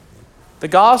The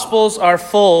Gospels are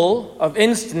full of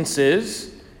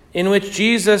instances in which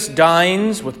Jesus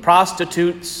dines with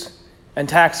prostitutes and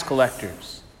tax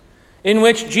collectors, in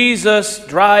which Jesus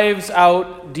drives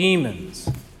out demons,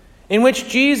 in which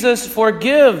Jesus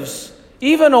forgives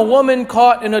even a woman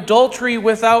caught in adultery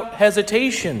without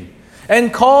hesitation,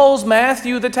 and calls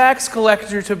Matthew the tax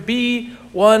collector to be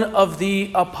one of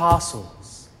the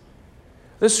apostles.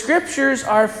 The Scriptures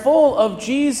are full of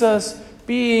Jesus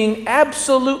being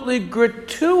absolutely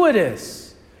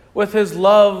gratuitous with his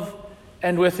love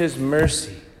and with his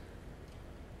mercy.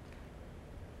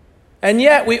 And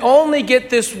yet we only get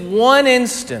this one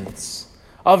instance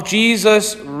of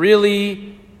Jesus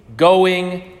really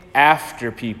going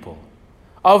after people,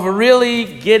 of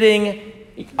really getting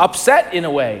upset in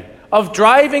a way, of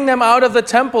driving them out of the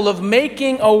temple, of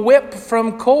making a whip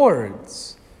from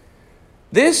cords.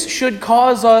 This should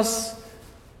cause us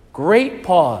great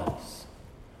pause.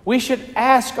 We should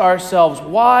ask ourselves,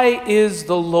 why is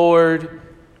the Lord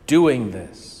doing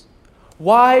this?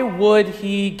 Why would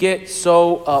he get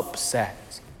so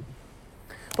upset?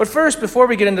 But first, before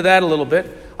we get into that a little bit,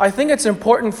 I think it's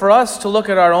important for us to look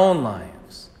at our own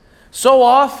lives. So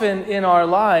often in our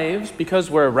lives, because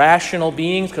we're rational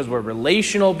beings, because we're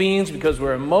relational beings, because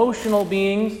we're emotional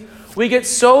beings, we get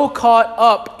so caught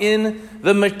up in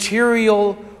the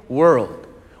material world.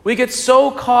 We get so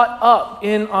caught up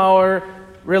in our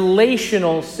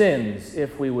relational sins,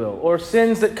 if we will, or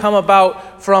sins that come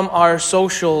about from our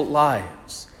social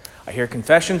lives. I hear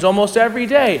confessions almost every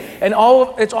day, and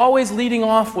it's always leading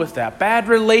off with that. Bad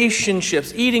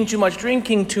relationships, eating too much,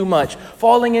 drinking too much,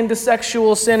 falling into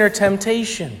sexual sin or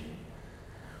temptation.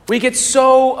 We get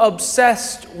so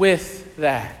obsessed with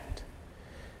that.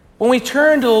 When we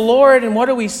turn to the Lord, and what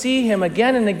do we see him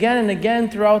again and again and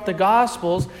again throughout the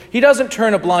Gospels? He doesn't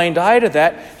turn a blind eye to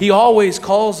that. He always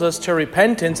calls us to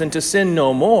repentance and to sin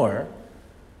no more.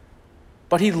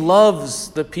 But he loves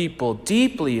the people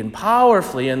deeply and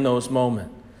powerfully in those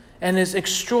moments and is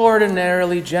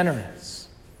extraordinarily generous.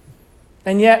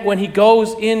 And yet when he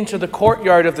goes into the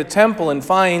courtyard of the temple and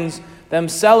finds them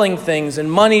selling things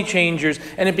and money changers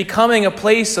and it becoming a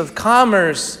place of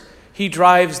commerce, he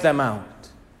drives them out.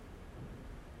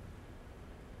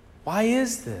 Why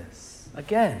is this?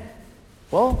 Again,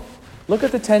 well, look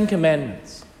at the Ten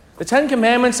Commandments. The Ten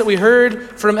Commandments that we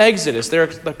heard from Exodus. There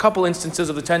are a couple instances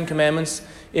of the Ten Commandments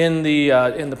in the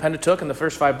Pentateuch, in the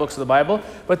first 5 books of the Bible.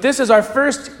 But this is our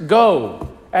first go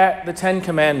at the Ten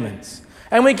Commandments.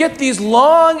 And we get these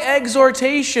long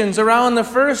exhortations around the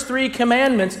first 3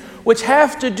 commandments, which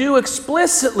have to do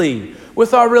explicitly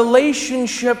with our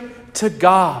relationship to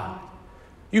God.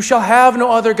 You shall have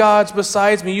no other gods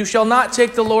besides me. You shall not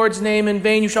take the Lord's name in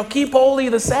vain. You shall keep holy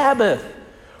the Sabbath.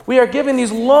 We are given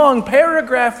these long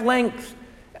paragraph-length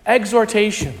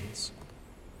exhortations.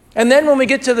 And then when we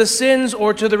get to the sins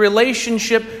or to the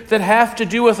relationship that have to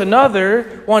do with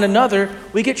one another,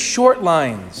 we get short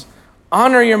lines.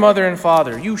 Honor your mother and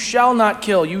father. You shall not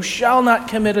kill. You shall not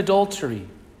commit adultery.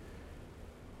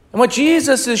 And what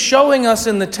Jesus is showing us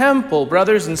in the temple,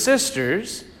 brothers and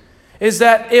sisters, is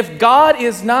that if God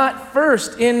is not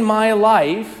first in my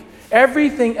life,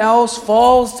 everything else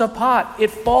falls to pot.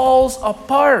 It falls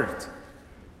apart.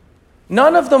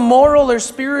 None of the moral or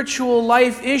spiritual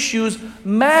life issues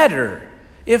matter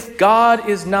if God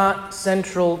is not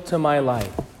central to my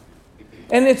life.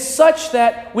 And it's such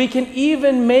that we can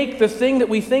even make the thing that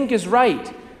we think is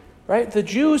right. The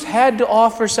Jews had to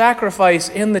offer sacrifice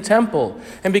in the temple.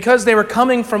 And because they were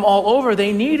coming from all over,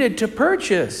 they needed to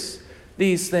purchase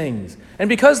these things. And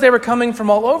because they were coming from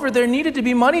all over, there needed to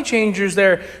be money changers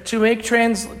there to make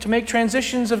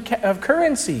transitions of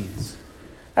currencies.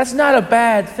 That's not a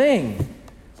bad thing.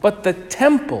 But the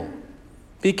temple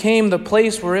became the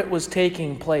place where it was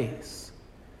taking place.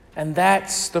 And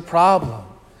that's the problem.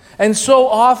 And so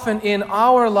often in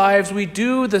our lives, we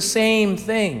do the same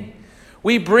thing.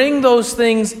 We bring those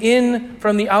things in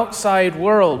from the outside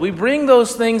world. We bring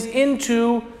those things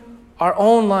into our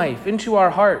own life, into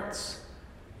our hearts.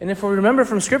 And if we remember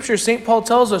from Scripture, St. Paul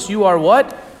tells us, you are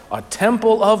what? A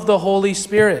temple of the Holy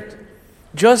Spirit.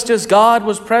 Just as God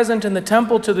was present in the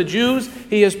temple to the Jews,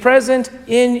 He is present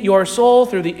in your soul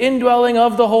through the indwelling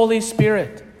of the Holy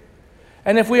Spirit.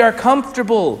 And if we are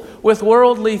comfortable with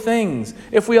worldly things,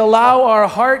 if we allow our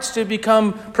hearts to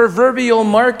become proverbial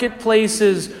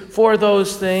marketplaces for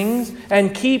those things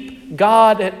and keep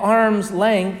God at arm's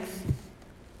length,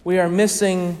 we are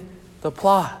missing the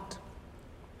plot.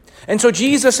 And so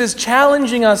Jesus is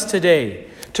challenging us today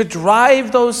to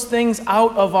drive those things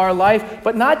out of our life,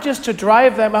 but not just to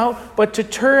drive them out, but to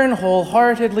turn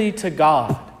wholeheartedly to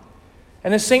God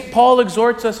And as St. Paul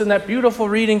exhorts us in that beautiful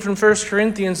reading from 1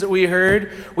 Corinthians that we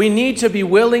heard, we need to be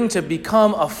willing to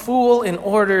become a fool in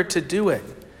order to do it,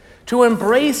 to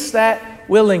embrace that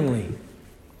willingly.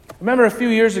 I remember a few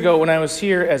years ago when I was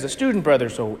here as a student brother,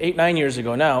 so 8-9 years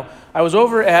ago now, I was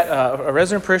over at a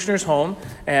resident parishioner's home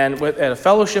and at a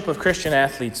Fellowship of Christian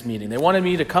Athletes meeting. They wanted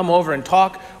me to come over and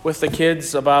talk with the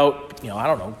kids about,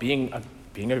 being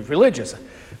religious.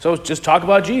 So just talk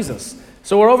about Jesus.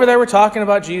 So we're over there, we're talking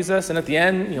about Jesus, and at the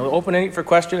end, opening for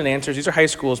question and answers. These are high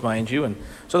schools, mind you. And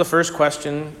so the first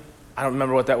question, I don't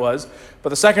remember what that was, but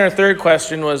the second or third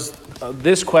question was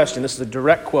this question. This is a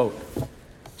direct quote.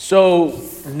 So,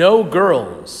 no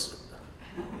girls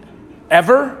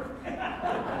ever?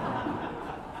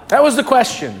 That was the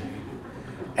question.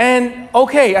 And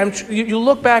okay, you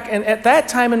look back, and at that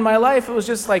time in my life, it was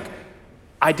just like,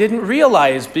 I didn't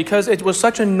realize, because it was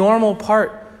such a normal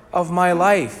part of my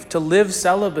life to live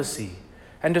celibacy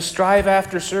and to strive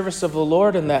after service of the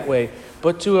Lord in that way.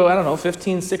 But to a,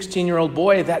 15, 16-year-old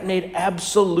boy, that made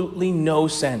absolutely no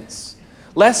sense.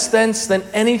 Less sense than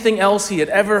anything else he had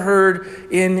ever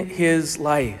heard in his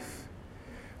life.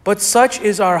 But such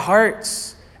is our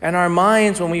hearts and our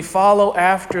minds when we follow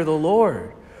after the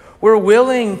Lord. We're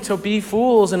willing to be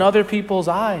fools in other people's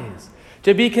eyes,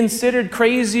 to be considered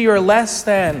crazy or less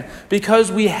than, because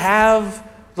we have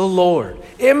the Lord,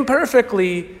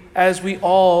 imperfectly as we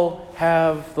all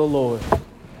have the Lord.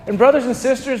 And brothers and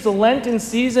sisters, the Lenten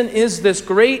season is this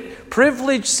great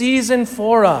privileged season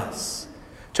for us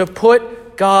to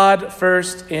put God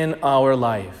first in our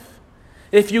life.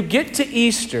 If you get to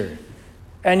Easter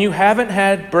and you haven't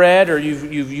had bread, or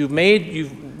you've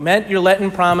met your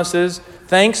Lenten promises,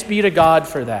 thanks be to God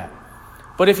for that.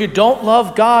 But if you don't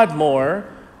love God more,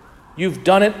 you've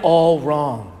done it all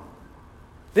wrong.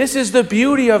 This is the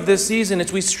beauty of this season.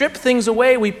 It's we strip things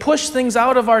away, we push things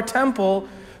out of our temple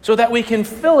so that we can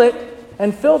fill it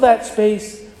and fill that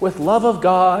space with love of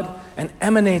God and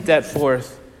emanate that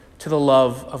forth to the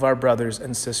love of our brothers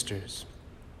and sisters.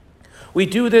 We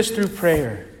do this through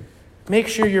prayer. Make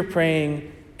sure you're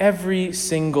praying every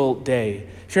single day.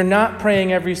 If you're not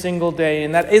praying every single day,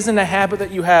 and that isn't a habit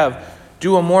that you have,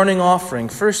 do a morning offering.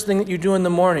 First thing that you do in the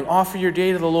morning, offer your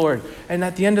day to the Lord. And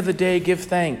at the end of the day, give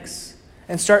thanks.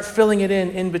 And start filling it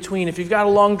in between. If you've got a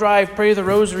long drive, pray the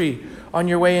rosary on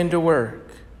your way into work.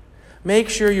 Make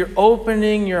sure you're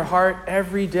opening your heart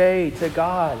every day to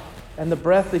God and the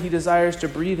breath that He desires to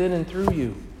breathe in and through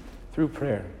you through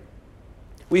prayer.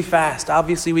 We fast.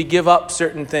 Obviously, we give up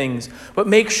certain things. But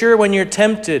make sure when you're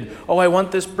tempted, I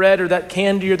want this bread or that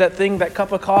candy or that thing, that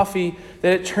cup of coffee,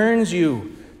 that it turns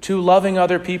you to loving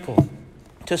other people,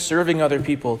 to serving other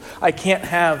people. I can't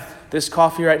have this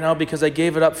coffee right now because I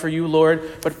gave it up for you,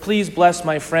 Lord, but please bless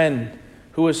my friend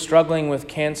who is struggling with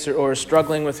cancer or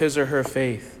struggling with his or her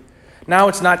faith. Now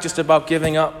it's not just about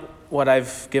giving up what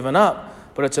I've given up,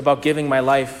 but it's about giving my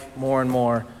life more and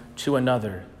more to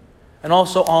another. And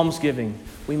also almsgiving.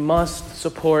 We must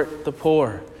support the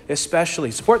poor,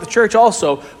 especially. Support the church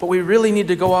also, but we really need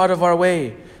to go out of our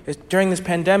way, during this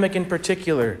pandemic in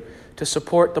particular, to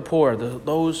support the poor,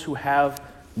 those who have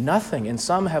nothing, and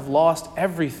some have lost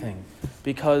everything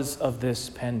because of this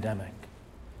pandemic.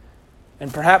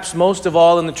 And perhaps most of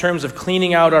all, in the terms of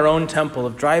cleaning out our own temple,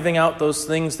 of driving out those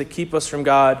things that keep us from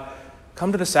God,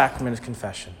 come to the sacrament of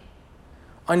confession.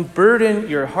 Unburden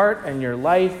your heart and your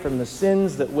life from the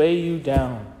sins that weigh you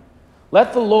down.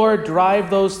 Let the Lord drive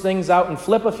those things out and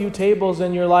flip a few tables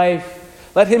in your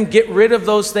life. Let Him get rid of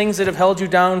those things that have held you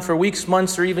down for weeks,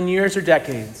 months, or even years or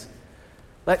decades.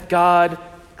 Let God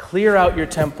clear out your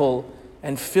temple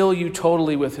and fill you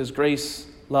totally with His grace,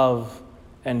 love,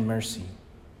 and mercy.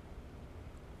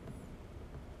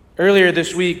 Earlier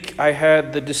this week, I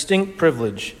had the distinct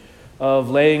privilege of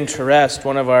laying to rest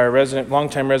one of our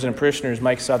longtime resident parishioners,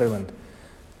 Mike Sutherland.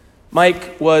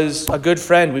 Mike was a good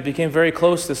friend. We became very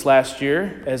close this last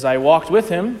year as I walked with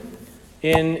him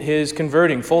in his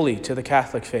converting fully to the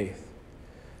Catholic faith.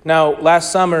 Now,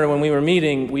 last summer when we were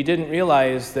meeting, we didn't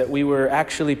realize that we were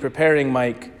actually preparing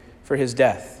Mike for his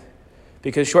death,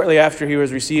 because shortly after he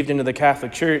was received into the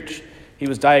Catholic Church, he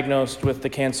was diagnosed with the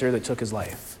cancer that took his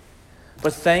life.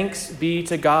 But thanks be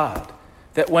to God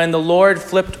that when the Lord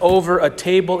flipped over a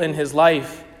table in his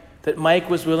life, that Mike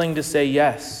was willing to say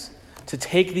yes, to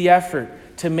take the effort,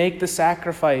 to make the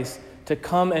sacrifice, to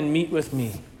come and meet with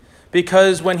me.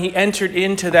 Because when he entered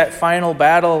into that final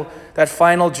battle, that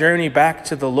final journey back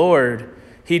to the Lord,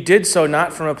 he did so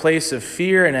not from a place of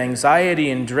fear and anxiety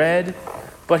and dread,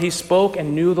 but he spoke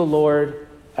and knew the Lord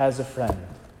as a friend.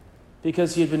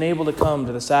 Because he had been able to come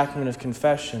to the sacrament of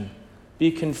confession,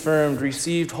 be confirmed,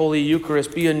 received Holy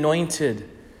Eucharist, be anointed,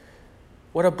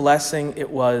 What a blessing it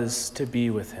was to be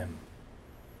with him.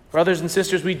 Brothers and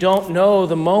sisters, we don't know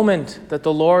the moment that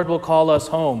the Lord will call us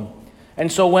home.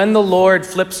 And so when the Lord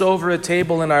flips over a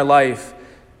table in our life,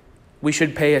 we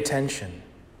should pay attention.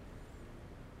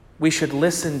 We should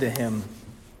listen to him,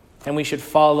 and we should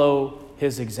follow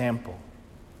his example.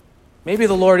 Maybe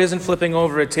the Lord isn't flipping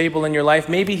over a table in your life.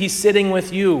 Maybe he's sitting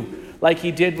with you like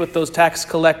he did with those tax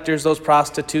collectors, those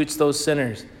prostitutes, those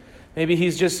sinners. Maybe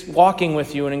he's just walking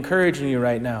with you and encouraging you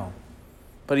right now.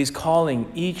 But he's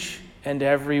calling each and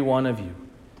every one of you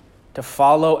to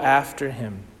follow after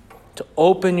him, to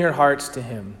open your hearts to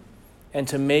him, and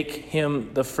to make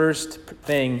him the first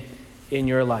thing in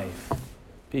your life,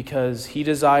 because he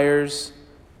desires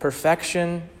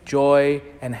perfection, joy,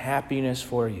 and happiness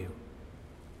for you.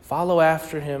 Follow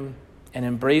after him and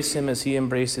embrace him as he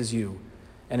embraces you,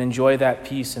 and enjoy that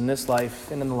peace in this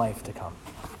life and in the life to come.